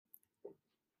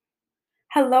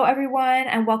Hello, everyone,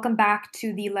 and welcome back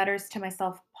to the Letters to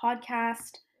Myself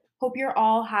podcast. Hope you're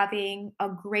all having a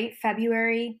great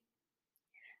February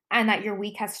and that your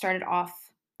week has started off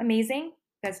amazing.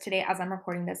 Because today, as I'm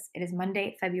recording this, it is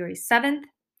Monday, February 7th.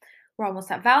 We're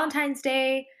almost at Valentine's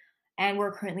Day, and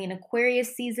we're currently in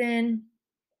Aquarius season.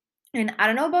 And I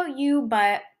don't know about you,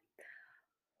 but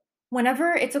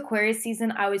whenever it's Aquarius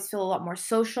season, I always feel a lot more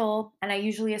social, and I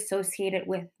usually associate it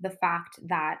with the fact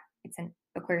that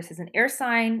Aquarius is an air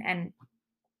sign, and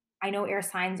I know air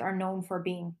signs are known for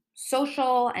being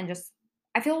social and just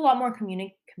I feel a lot more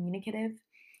communicative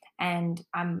and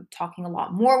I'm talking a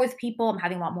lot more with people. I'm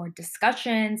having a lot more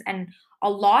discussions and a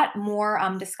lot more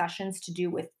discussions to do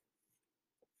with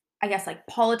I guess like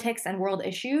politics and world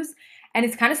issues. And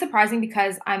it's kind of surprising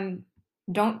because I'm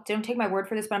don't take my word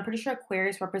for this, but I'm pretty sure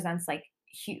Aquarius represents like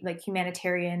like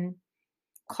humanitarian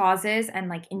causes and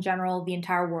like in general the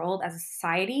entire world as a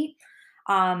society.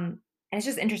 And it's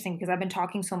just interesting because I've been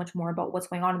talking so much more about what's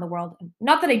going on in the world.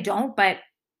 Not that I don't, but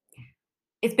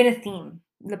it's been a theme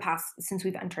the past since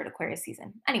we've entered Aquarius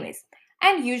season. Anyways,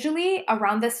 and usually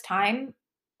around this time,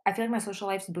 I feel like my social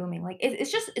life's booming. Like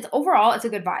it's just it's overall it's a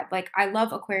good vibe. Like I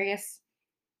love Aquarius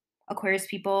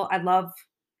people. I love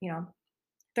you know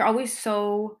they're always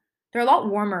they're a lot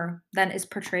warmer than is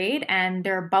portrayed, and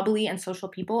they're bubbly and social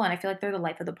people, and I feel like they're the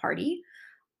life of the party.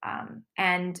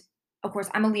 And of course,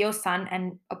 I'm a Leo sun,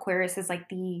 and Aquarius is like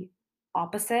the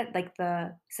opposite, like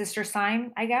the sister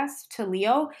sign, I guess, to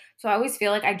Leo. So I always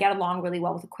feel like I get along really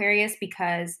well with Aquarius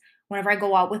because whenever I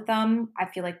go out with them, I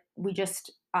feel like we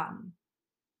just,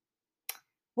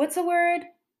 what's the word?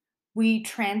 We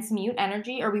transmute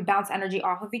energy or we bounce energy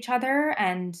off of each other.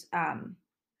 And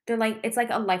they're like, it's like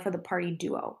a life of the party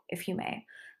duo, if you may.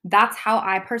 That's how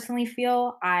I personally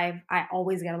feel. I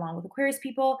always get along with Aquarius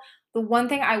people. The one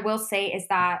thing I will say is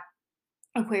that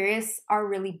Aquarius are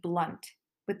really blunt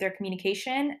with their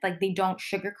communication. Like they don't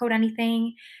sugarcoat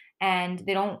anything and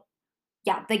they don't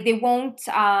yeah, like they won't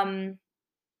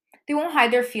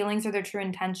hide their feelings or their true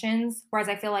intentions. Whereas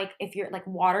I feel like if you're like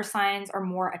water signs are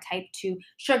more a type to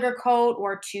sugarcoat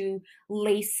or to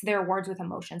lace their words with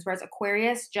emotions. Whereas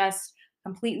Aquarius just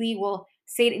completely will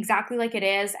say it exactly like it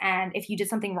is. And if you did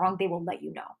something wrong, they will let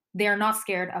you know. They're not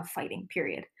scared of fighting,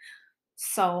 period.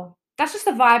 So that's just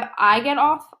the vibe I get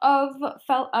off of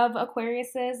of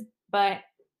Aquariuses. But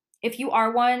if you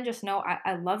are one, just know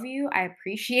I love you. I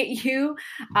appreciate you.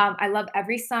 I love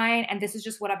every sign, and this is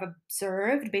just what I've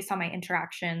observed based on my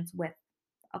interactions with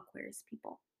Aquarius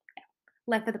people. Yeah.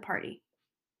 Life of the party.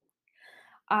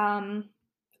 Um,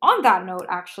 on that note,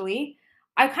 actually,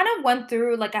 I kind of went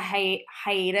through like a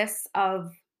hiatus of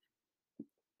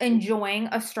enjoying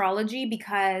astrology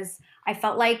because I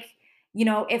felt like,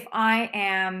 if I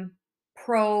am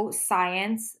pro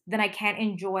science, then I can't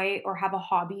enjoy or have a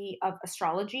hobby of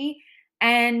astrology.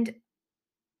 And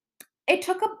it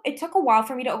took a while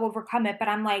for me to overcome it, but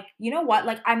I'm like, you know what?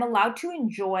 Like I'm allowed to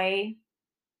enjoy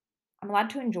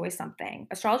something.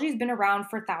 Astrology has been around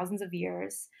for thousands of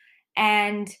years,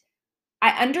 and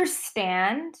I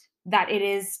understand that it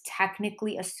is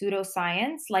technically a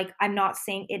pseudoscience. Like, I'm not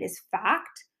saying it is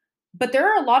fact, but there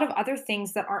are a lot of other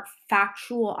things that aren't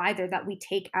factual either that we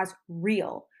take as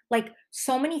real. Like,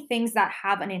 so many things that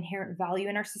have an inherent value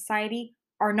in our society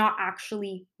are not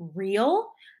actually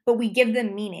real, but we give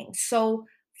them meaning. So,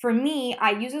 for me,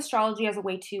 I use astrology as a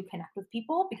way to connect with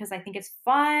people because I think it's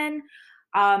fun.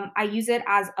 I use it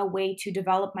as a way to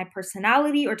develop my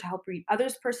personality or to help read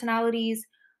others' personalities.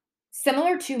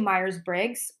 Similar to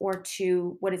Myers-Briggs or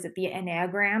to what is it, the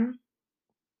Enneagram?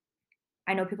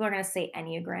 I know people are gonna say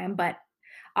Enneagram, but,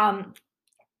 um,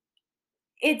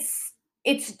 it's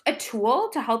it's a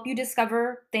tool to help you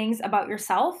discover things about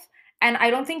yourself, and I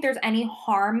don't think there's any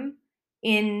harm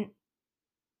in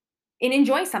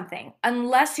enjoying something,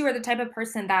 unless you are the type of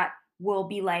person that will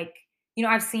be like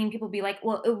I've seen people be like,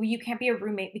 "Well, you can't be a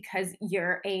roommate because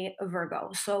you're a Virgo,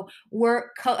 so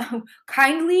we're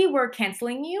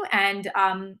canceling you, and,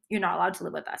 you're not allowed to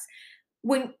live with us."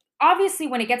 When obviously,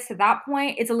 when it gets to that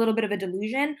point, it's a little bit of a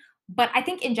delusion, but I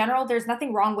think in general, there's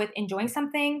nothing wrong with enjoying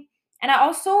something, and I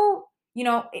also,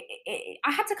 I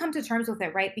had to come to terms with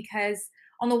it, right? Because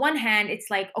on the one hand, it's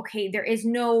like, okay, there is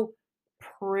no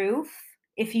proof,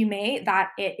 if you may, that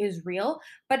it is real,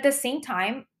 but at the same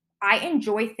time, I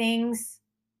enjoy things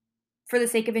for the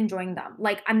sake of enjoying them.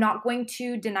 Like, I'm not going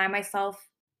to deny myself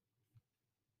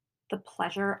the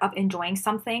pleasure of enjoying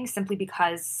something simply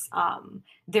because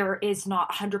there is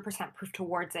not 100% proof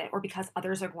towards it or because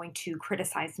others are going to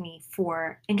criticize me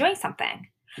for enjoying something.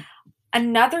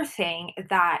 Another thing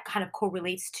that kind of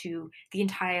correlates to the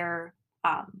entire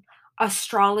um,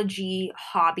 astrology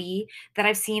hobby that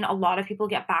I've seen a lot of people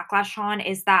get backlash on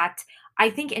is that I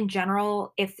think in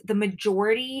general, if the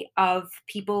majority of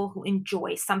people who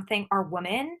enjoy something are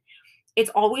women, it's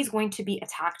always going to be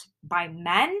attacked by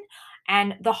men.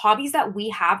 And the hobbies that we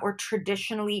have are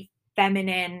traditionally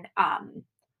feminine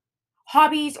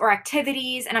hobbies or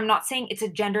activities. And I'm not saying it's a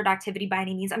gendered activity by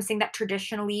any means. I'm saying that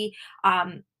traditionally,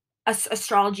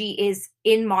 astrology is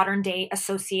in modern day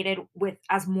associated with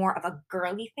as more of a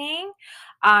girly thing.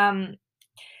 Um,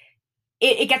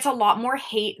 it gets a lot more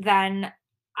hate than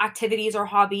activities or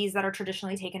hobbies that are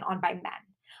traditionally taken on by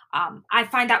men. I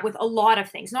find that with a lot of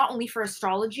things, not only for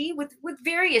astrology, with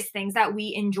various things that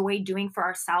we enjoy doing for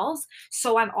ourselves.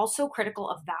 So I'm also critical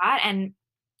of that, and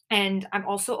I'm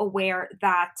also aware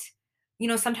that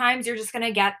sometimes you're just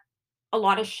gonna get a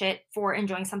lot of shit for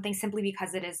enjoying something simply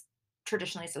because it is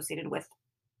traditionally associated with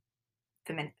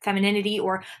femininity,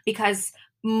 or because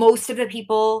most of the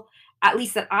people, at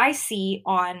least that I see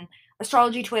on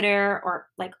astrology Twitter, or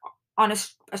like on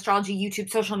astrology YouTube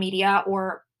social media,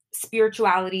 or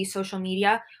spirituality social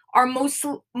media, are most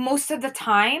of the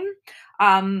time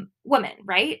women,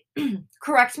 right?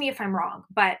 Correct me if I'm wrong,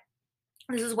 but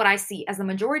this is what I see as the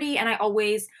majority, and I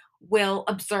always will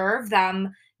observe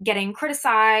them getting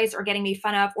criticized or getting made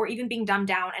fun of, or even being dumbed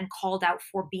down and called out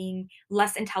for being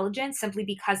less intelligent simply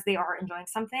because they are enjoying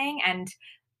something, and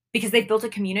because they've built a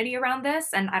community around this.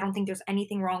 And I don't think there's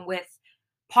anything wrong with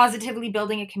positively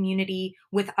building a community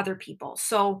with other people.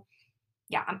 So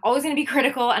yeah, I'm always going to be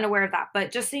critical and aware of that.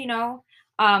 But just so you know,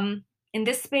 in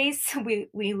this space,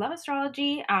 we love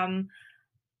astrology. And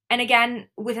again,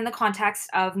 within the context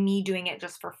of me doing it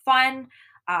just for fun,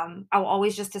 I will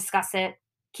always just discuss it,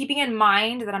 keeping in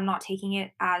mind that I'm not taking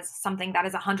it as something that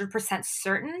is 100%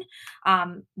 certain.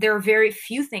 There are very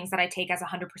few things that I take as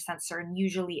 100% certain.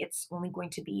 Usually, it's only going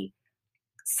to be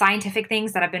scientific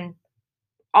things that have been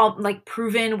all like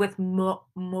proven with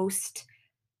most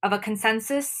of a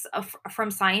consensus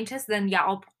from scientists. Then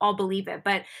yeah, I'll believe it.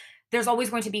 But there's always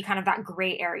going to be kind of that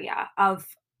gray area of,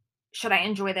 should I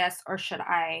enjoy this or should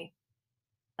I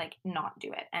like not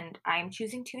do it? And I'm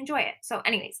choosing to enjoy it. So,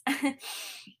 anyways,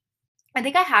 I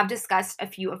think I have discussed a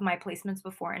few of my placements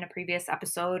before in a previous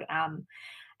episode.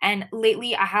 And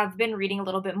lately, I have been reading a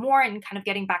little bit more and kind of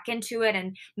getting back into it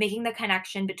and making the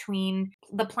connection between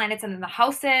the planets and then the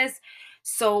houses.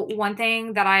 So, one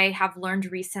thing that I have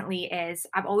learned recently is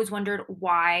I've always wondered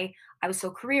why I was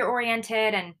so career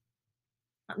oriented, and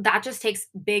that just takes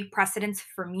big precedence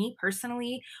for me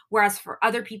personally. Whereas for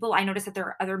other people, I notice that there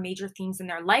are other major themes in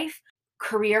their life.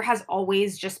 Career has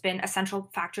always just been a central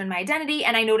factor in my identity.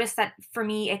 And I noticed that for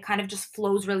me, it kind of just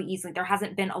flows really easily. There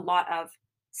hasn't been a lot of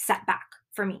setback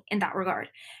for me in that regard.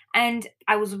 And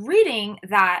I was reading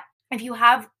that if you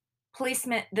have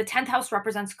placement, the 10th house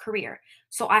represents career.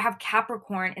 So I have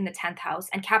Capricorn in the 10th house,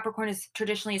 and Capricorn is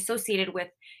traditionally associated with,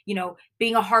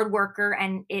 being a hard worker,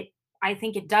 and I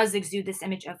think it does exude this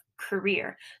image of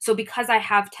career. So because I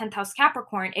have 10th house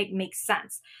Capricorn, it makes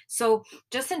sense. So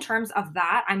just in terms of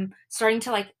that, I'm starting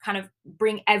to like kind of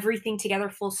bring everything together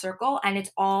full circle, and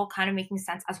it's all kind of making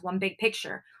sense as one big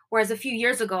picture. Whereas a few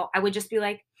years ago, I would just be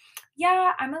like,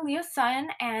 yeah, I'm a Leo sun,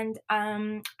 and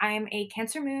I'm a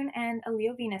Cancer moon and a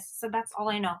Leo Venus. So that's all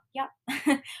I know. Yeah.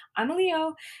 I'm a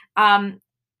Leo. Um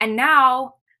and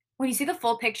now when you see the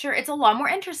full picture, it's a lot more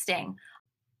interesting.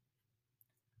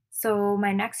 So,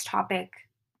 my next topic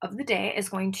of the day is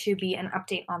going to be an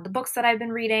update on the books that I've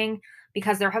been reading,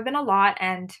 because there have been a lot.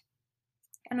 And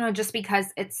I don't know, just because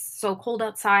it's so cold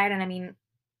outside. And I mean,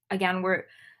 again,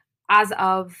 as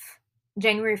of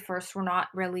January 1st, we're not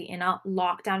really in a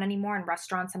lockdown anymore, and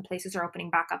restaurants and places are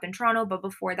opening back up in Toronto. But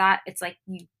before that, it's like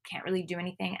you can't really do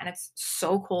anything. And it's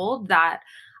so cold that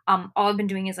all I've been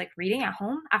doing is like reading at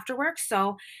home after work.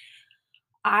 So,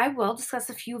 I will discuss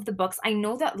a few of the books. I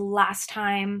know that last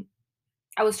time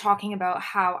I was talking about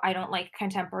how I don't like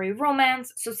contemporary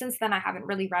romance. So since then, I haven't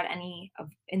really read any of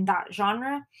in that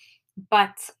genre,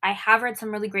 but I have read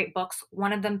some really great books.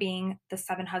 One of them being The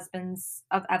Seven Husbands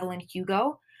of Evelyn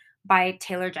Hugo by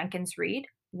Taylor Jenkins Reid,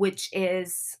 which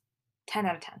is 10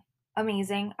 out of 10.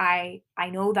 Amazing. I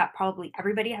know that probably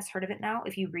everybody has heard of it now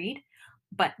if you read,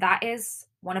 but that is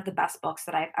one of the best books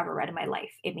that I've ever read in my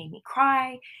life. It made me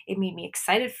cry. It made me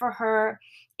excited for her.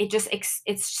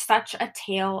 It's such a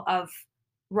tale of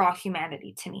raw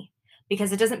humanity to me,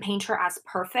 because it doesn't paint her as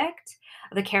perfect,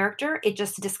 the character. It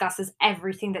just discusses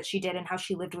everything that she did and how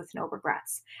she lived with no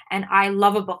regrets. And I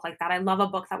love a book like that. I love a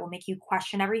book that will make you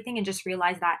question everything and just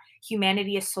realize that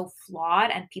humanity is so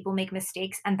flawed and people make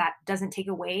mistakes, and that doesn't take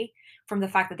away from the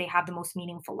fact that they have the most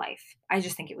meaningful life. I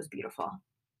just think it was beautiful.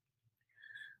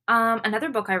 Another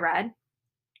book I read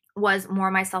was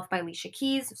More Myself by Alicia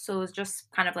Keys. So it was just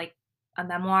kind of like a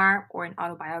memoir or an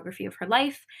autobiography of her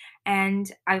life.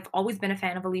 And I've always been a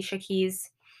fan of Alicia Keys.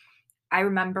 I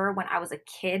remember when I was a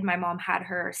kid, my mom had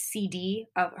her CD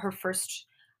of her first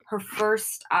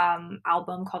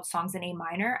album called Songs in A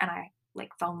Minor, and I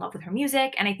like fell in love with her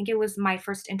music. And I think it was my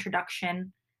first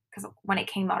introduction because when it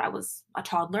came out, I was a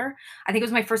toddler. I think it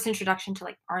was my first introduction to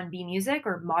like R&B music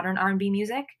or modern R&B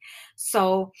music.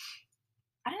 So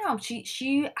I don't know.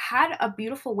 She had a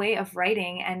beautiful way of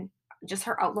writing, and just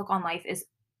her outlook on life is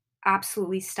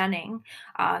absolutely stunning.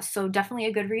 So definitely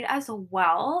a good read as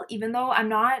well. Even though I'm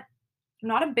not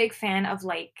a big fan of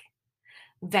like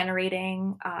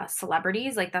venerating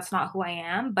celebrities. Like that's not who I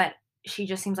am. But she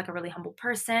just seems like a really humble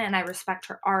person, and I respect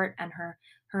her art and her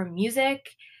music.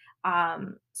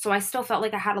 So I still felt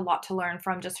like I had a lot to learn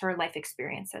from just her life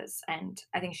experiences, and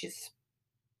I think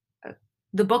uh,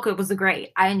 the book was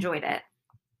great. I enjoyed it.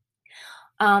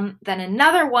 Then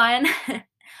another one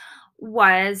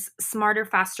was Smarter,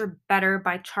 Faster, Better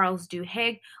by Charles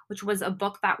Duhigg, which was a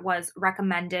book that was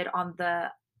recommended on the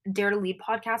Dare to Lead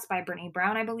podcast by Brene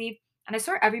Brown, I believe. And I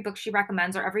swear every book she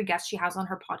recommends or every guest she has on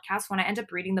her podcast, when I end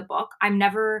up reading the book, I'm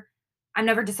never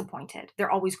disappointed.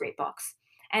 They're always great books.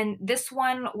 And this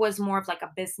one was more of like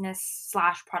a business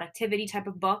slash productivity type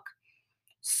of book.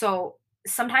 So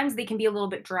sometimes they can be a little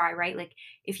bit dry, right? Like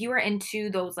if you are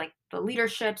into those like the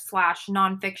leadership slash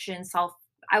nonfiction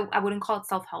I wouldn't call it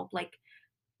self-help, like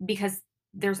because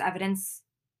there's evidence,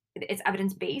 it's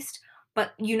evidence based,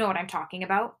 but you know what I'm talking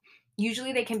about.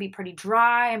 Usually they can be pretty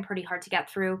dry and pretty hard to get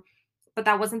through, but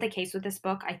that wasn't the case with this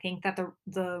book. I think that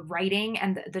the writing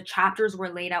and the chapters were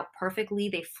laid out perfectly.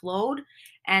 They flowed,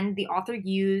 and the author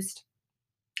used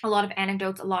a lot of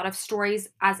anecdotes, a lot of stories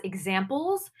as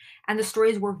examples, and the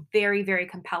stories were very, very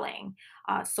compelling.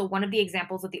 So, one of the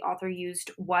examples that the author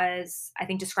used was, I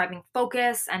think, describing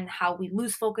focus and how we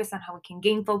lose focus and how we can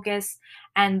gain focus.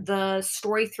 And the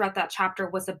story throughout that chapter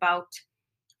was about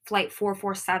Flight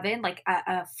 447, like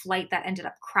a flight that ended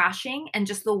up crashing, and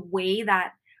just the way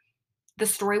that the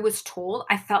story was told,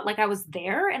 I felt like I was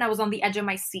there and I was on the edge of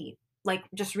my seat, like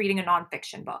just reading a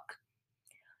nonfiction book.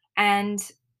 And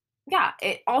yeah,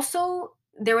 it also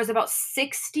there was about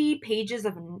 60 pages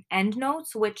of end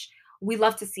notes, which we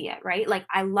love to see it, right? Like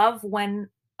I love when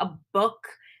a book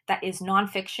that is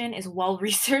nonfiction is well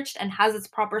researched and has its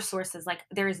proper sources. Like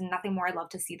there is nothing more I love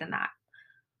to see than that.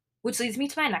 Which leads me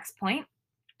to my next point,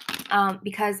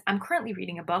 because I'm currently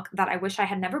reading a book that I wish I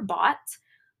had never bought,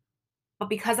 but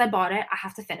because I bought it, I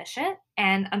have to finish it.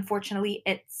 And unfortunately,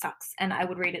 it sucks. And I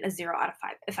would rate it a 0 out of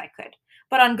 5 if I could.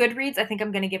 But on Goodreads, I think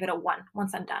I'm going to give it a 1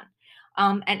 once I'm done.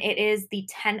 And it is The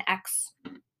 10X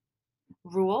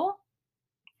Rule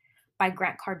by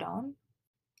Grant Cardone.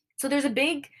 So there's a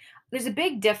big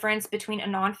difference between a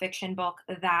nonfiction book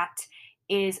that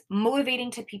is motivating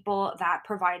to people, that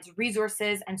provides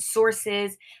resources and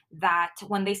sources, that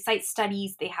when they cite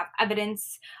studies, they have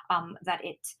evidence, that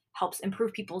it helps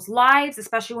improve people's lives,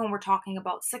 especially when we're talking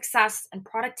about success and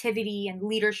productivity and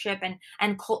leadership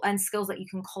and skills that you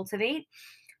can cultivate.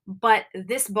 But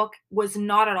this book was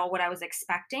not at all what I was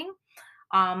expecting.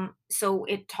 So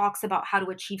it talks about how to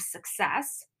achieve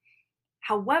success.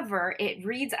 However, it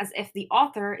reads as if the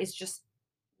author is just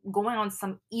going on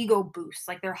some ego boost,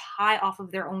 like they're high off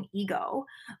of their own ego.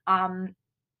 Um,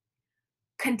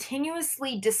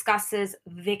 Continuously discusses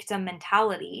victim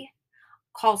mentality,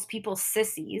 calls people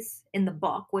sissies in the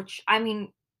book, which I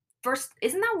mean, first,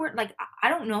 isn't that word like I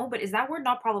don't know, but is that word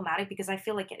not problematic? Because I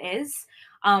feel like it is.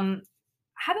 Um,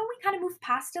 haven't we kind of moved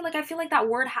past it? Like I feel like that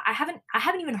word I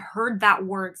haven't even heard that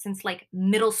word since like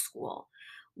middle school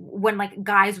when like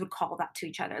guys would call that to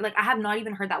each other. Like I have not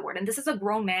even heard that word. And this is a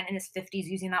grown man in his 50s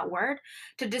using that word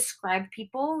to describe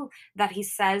people that he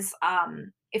says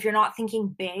if you're not thinking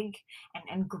big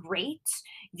and great,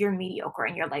 you're mediocre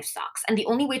and your life sucks. And the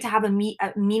only way to have a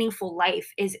meaningful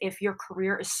life is if your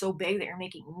career is so big that you're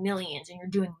making millions and you're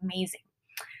doing amazing,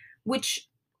 which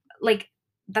like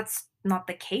that's not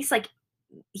the case. Like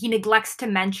he neglects to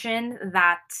mention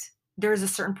that there's a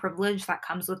certain privilege that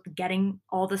comes with getting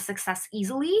all the success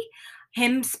easily,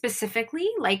 him specifically,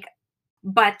 like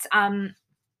but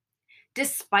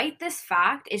despite this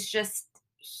fact, it's just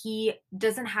he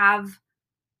doesn't have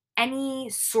any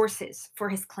sources for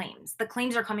his claims. The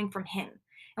claims are coming from him.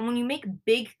 And when you make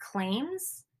big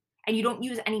claims and you don't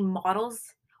use any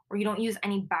models or you don't use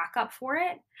any backup for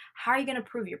it, how are you going to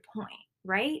prove your point,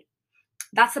 right?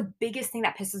 That's the biggest thing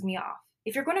that pisses me off.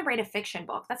 If you're going to write a fiction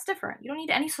book, that's different. You don't need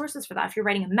any sources for that. If you're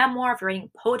writing a memoir, if you're writing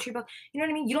a poetry book, you know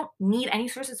what I mean? You don't need any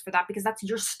sources for that because that's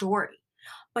your story.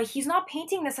 But he's not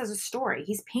painting this as a story.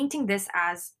 He's painting this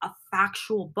as a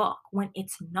factual book when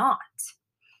it's not.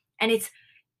 And it's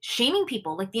shaming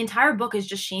people. Like the entire book is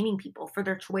just shaming people for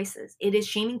their choices. It is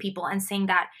shaming people and saying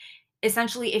that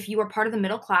essentially if you are part of the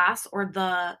middle class or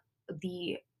the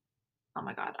oh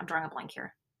my god, I'm drawing a blank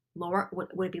here. Lower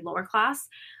would it be lower class?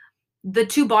 The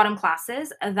two bottom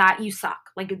classes that you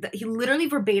suck. Like he literally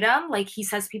verbatim, like he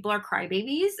says people are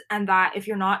crybabies and that if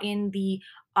you're not in the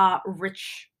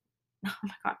rich oh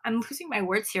my god, I'm losing my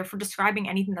words here for describing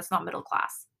anything that's not middle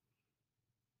class.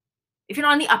 If you're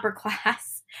not in the upper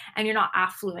class and you're not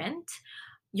affluent,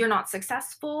 you're not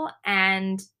successful.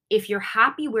 And if you're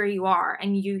happy where you are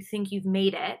and you think you've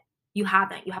made it, you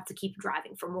haven't. You have to keep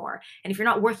driving for more. And if you're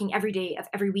not working every day of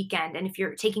every weekend, and if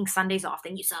you're taking Sundays off,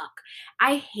 then you suck.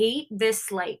 I hate this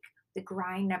like the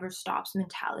grind never stops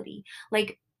mentality.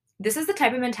 Like this is the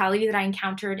type of mentality that I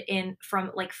encountered in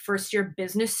from like first year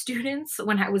business students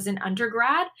when I was in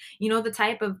undergrad. You know, the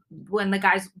type of when the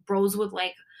guys bros would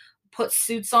like put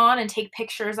suits on and take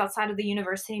pictures outside of the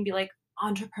university and be like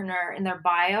entrepreneur in their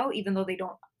bio, even though they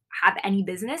don't have any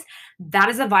business. That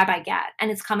is a vibe I get.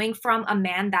 And it's coming from a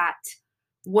man that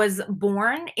was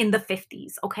born in the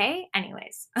 50s. Okay.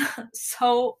 Anyways,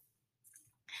 so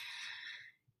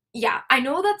yeah, I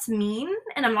know that's mean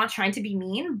and I'm not trying to be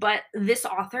mean, but this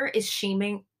author is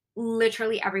shaming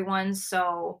literally everyone.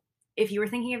 So if you were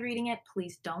thinking of reading it,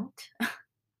 please don't.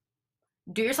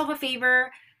 Do yourself a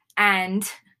favor and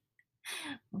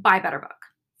buy a better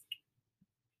book.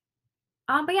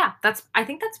 But yeah, that's I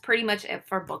think that's pretty much it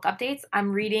for book updates.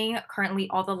 I'm reading currently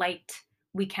All the Light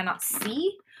We Cannot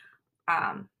See.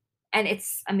 Um, and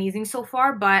it's amazing so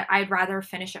far, but I'd rather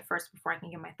finish it first before I can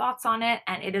give my thoughts on it.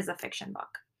 And it is a fiction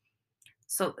book.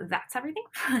 So that's everything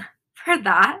for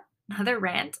that. Another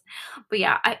rant. But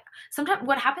yeah, I sometimes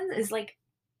what happens is like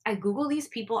I Google these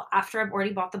people after I've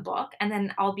already bought the book, and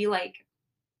then I'll be like,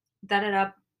 da da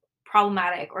da,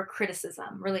 problematic or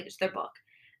criticism related to their book.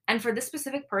 And for this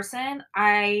specific person,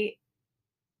 I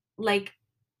like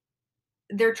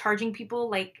they're charging people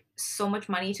like so much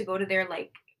money to go to their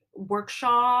like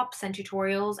workshops and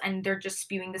tutorials and they're just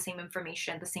spewing the same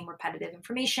information, the same repetitive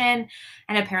information.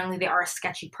 And apparently they are a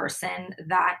sketchy person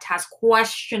that has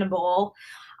questionable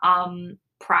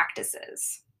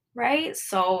practices, right?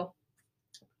 So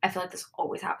I feel like this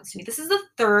always happens to me. This is the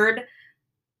third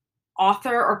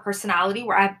author or personality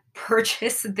where I've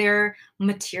purchased their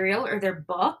material or their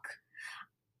book.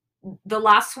 The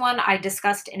last one I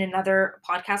discussed in another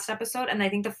podcast episode, and I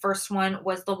think the first one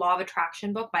was the Law of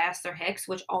Attraction book by Esther Hicks,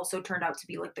 which also turned out to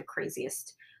be like the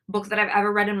craziest book that I've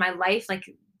ever read in my life, like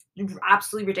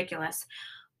absolutely ridiculous.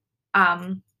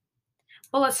 Um,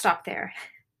 but let's stop there.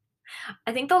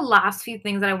 I think the last few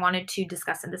things that I wanted to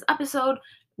discuss in this episode,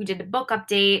 we did a book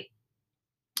update.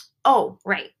 Oh,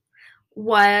 right.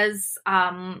 Was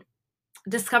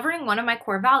discovering one of my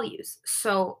core values.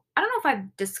 So I don't know if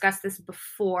I've discussed this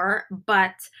before,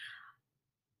 but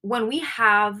when we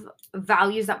have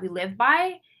values that we live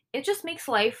by, it just makes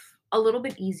life a little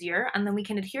bit easier. And then we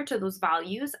can adhere to those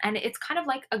values. And it's kind of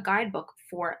like a guidebook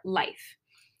for life.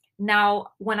 Now,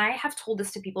 when I have told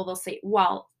this to people, they'll say,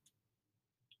 well,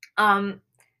 um,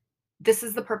 this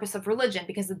is the purpose of religion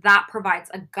because that provides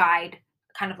a guide,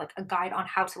 kind of like a guide on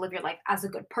how to live your life as a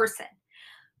good person.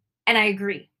 And I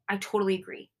agree. I totally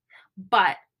agree.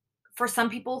 But for some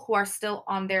people who are still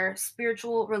on their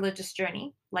spiritual religious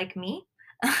journey, like me,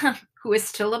 who is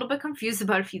still a little bit confused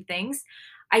about a few things,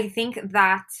 I think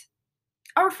that,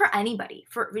 or for anybody,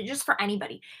 for just for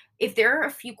anybody, if there are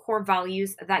a few core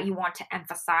values that you want to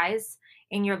emphasize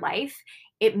in your life,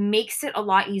 it makes it a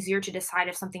lot easier to decide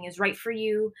if something is right for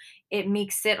you. It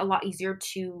makes it a lot easier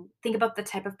to think about the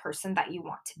type of person that you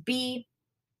want to be.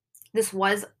 This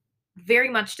was very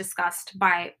much discussed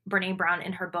by Brene Brown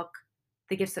in her book,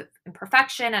 The Gifts of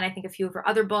Imperfection, and I think a few of her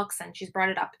other books, and she's brought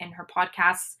it up in her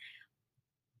podcasts.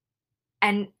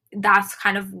 And that's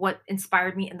kind of what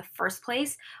inspired me in the first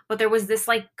place. But there was this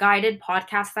like guided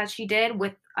podcast that she did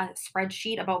with a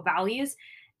spreadsheet about values.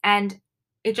 And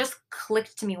it just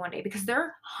clicked to me one day because there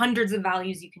are hundreds of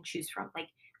values you can choose from. Like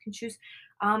you can choose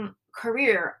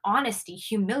career, honesty,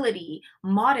 humility,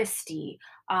 modesty,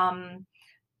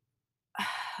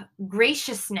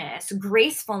 graciousness,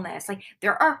 gracefulness. Like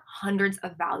there are hundreds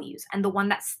of values. And the one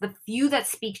that's the few that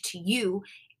speak to you,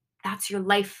 that's your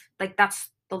life. Like that's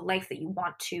the life that you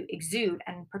want to exude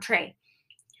and portray.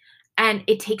 And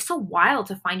it takes a while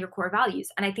to find your core values.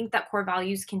 And I think that core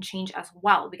values can change as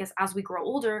well because as we grow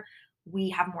older, we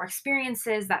have more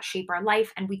experiences that shape our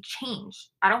life and we change.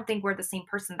 I don't think we're the same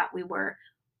person that we were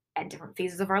at different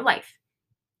phases of our life.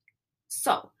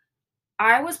 So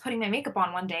I was putting my makeup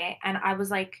on one day and I was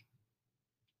like,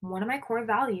 one of my core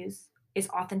values is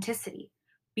authenticity,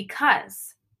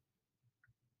 because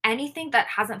anything that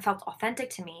hasn't felt authentic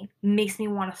to me makes me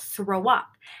want to throw up.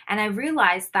 And I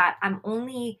realized that I'm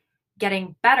only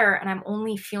getting better and I'm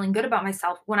only feeling good about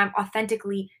myself when I'm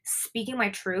authentically speaking my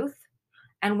truth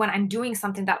and when I'm doing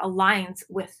something that aligns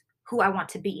with who I want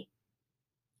to be.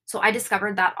 So I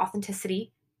discovered that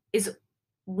authenticity is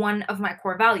one of my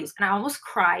core values. And I almost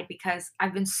cried because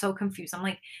I've been so confused. I'm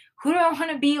like, who do I want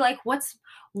to be? Like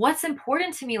what's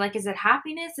important to me? Like, is it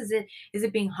happiness? Is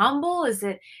it being humble? Is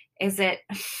it is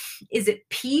it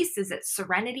peace? Is it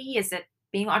serenity? Is it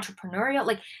being entrepreneurial?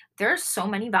 Like, there's so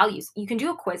many values. You can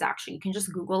do a quiz actually. You can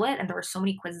just Google it and there are so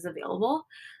many quizzes available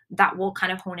that will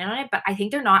kind of hone in on it. But I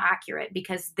think they're not accurate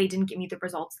because they didn't give me the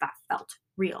results that felt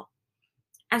real.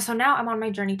 And so now I'm on my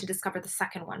journey to discover the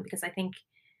second one because I think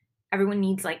everyone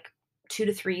needs like 2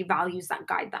 to 3 values that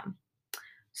guide them.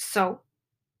 So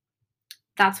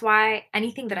that's why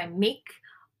anything that I make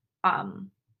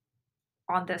um,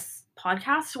 on this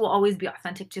podcast will always be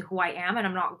authentic to who I am. And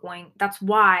I'm not going, that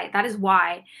is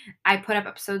why I put up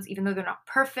episodes, even though they're not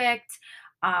perfect.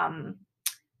 Um,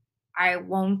 I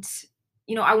won't,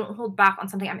 I won't hold back on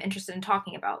something I'm interested in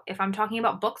talking about. If I'm talking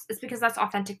about books, it's because that's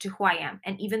authentic to who I am.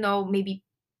 And even though maybe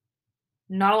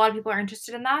not a lot of people are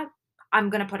interested in that, I'm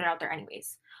going to put it out there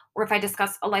anyways. Or if I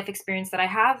discuss a life experience that I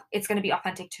have, it's going to be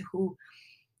authentic to who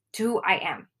I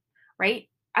am, right?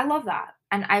 I love that.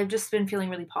 And I've just been feeling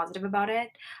really positive about it.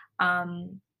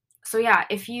 Um so yeah,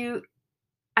 if you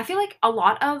I feel like a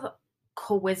lot of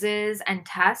quizzes and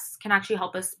tests can actually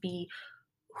help us be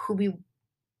who we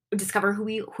discover who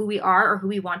we are or who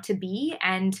we want to be.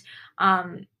 And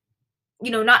um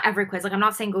not every quiz. Like, I'm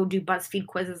not saying go do BuzzFeed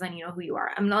quizzes and you know who you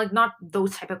are. I'm not like not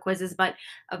those type of quizzes, but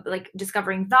like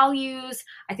discovering values.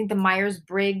 I think the Myers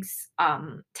Briggs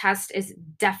test is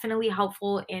definitely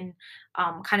helpful in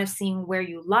kind of seeing where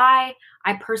you lie.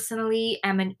 I personally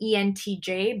am an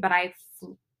ENTJ, but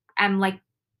am like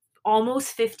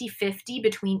almost 50-50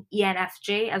 between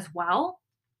ENFJ as well,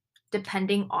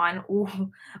 depending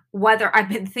on whether I've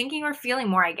been thinking or feeling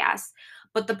more, I guess.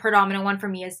 But the predominant one for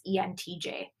me is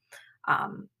ENTJ.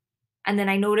 Um, and then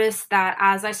I noticed that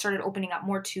as I started opening up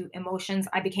more to emotions,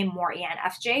 I became more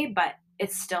ENFJ, but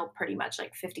it's still pretty much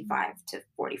like 55 to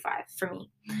 45 for me.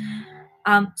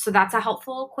 So that's a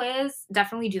helpful quiz.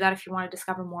 Definitely do that if you want to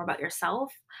discover more about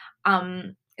yourself.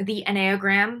 The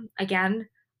Enneagram, again,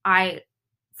 I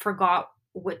forgot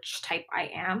which type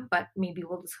I am, but maybe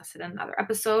we'll discuss it in another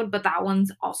episode. But that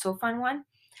one's also a fun one.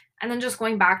 And then just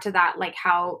going back to that, like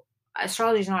how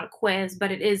astrology is not a quiz,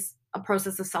 but it is a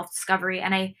process of self discovery.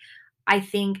 And I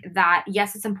think that,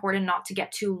 yes, it's important not to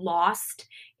get too lost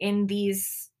in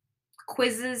these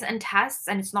quizzes and tests.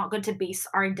 And it's not good to base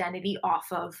our identity off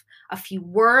of a few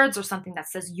words or something that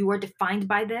says you are defined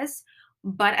by this.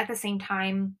 But at the same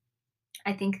time,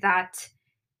 I think that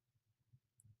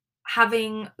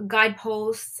having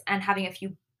guideposts and having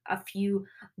a few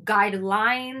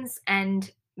guidelines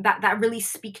and that really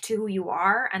speak to who you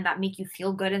are and that make you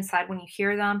feel good inside when you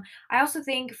hear them. I also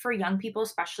think for young people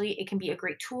especially, it can be a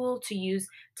great tool to use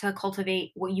to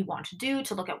cultivate what you want to do,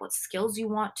 to look at what skills you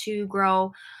want to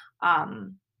grow.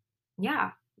 um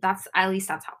yeah, that's at least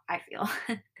that's how I feel.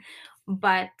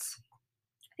 But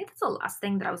I think that's the last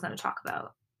thing that I was going to talk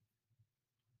about.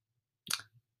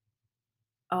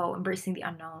 Oh, embracing the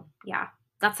unknown. Yeah,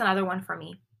 that's another one for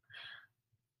me.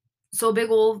 So a big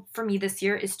goal for me this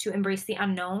year is to embrace the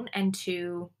unknown and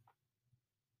to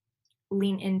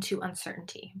lean into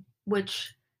uncertainty,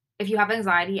 which if you have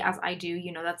anxiety as I do,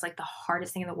 that's like the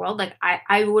hardest thing in the world. Like,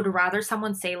 I would rather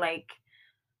someone say like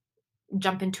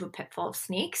jump into a pit full of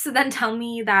snakes than tell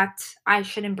me that I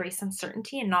should embrace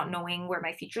uncertainty and not knowing where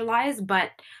my future lies. But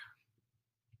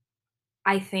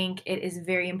I think it is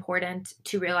very important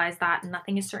to realize that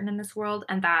nothing is certain in this world,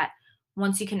 and that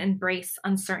once you can embrace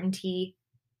uncertainty,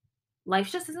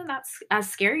 life just isn't as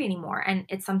scary anymore. And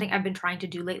it's something I've been trying to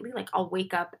do lately. Like, I'll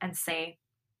wake up and say,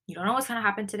 you don't know what's going to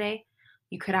happen today.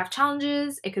 You could have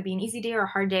challenges. It could be an easy day or a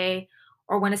hard day.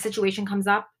 Or when a situation comes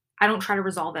up, I don't try to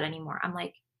resolve it anymore. I'm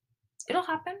like, it'll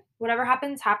happen. Whatever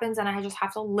happens, happens. And I just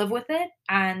have to live with it.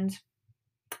 And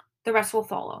the rest will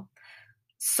follow.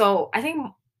 So I think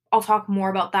I'll talk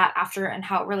more about that after and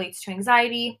how it relates to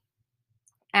anxiety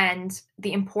and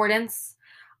the importance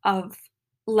of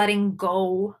letting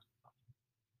go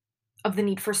of the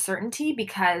need for certainty,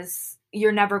 because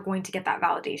you're never going to get that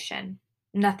validation.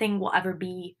 Nothing will ever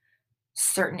be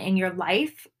certain in your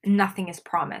life. Nothing is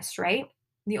promised, right?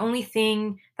 The only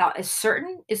thing that is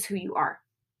certain is who you are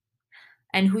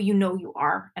and who you know you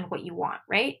are and what you want,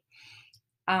 right?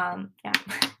 Yeah.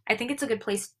 I think it's a good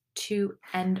place to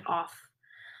end off.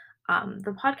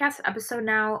 the podcast episode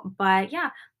now. But yeah,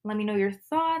 let me know your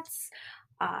thoughts.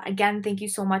 Again, thank you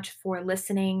so much for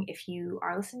listening. If you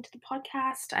are listening to the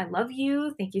podcast, I love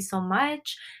you. Thank you so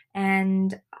much.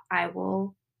 And I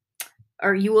will,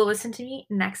 or you will listen to me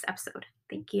next episode.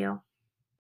 Thank you.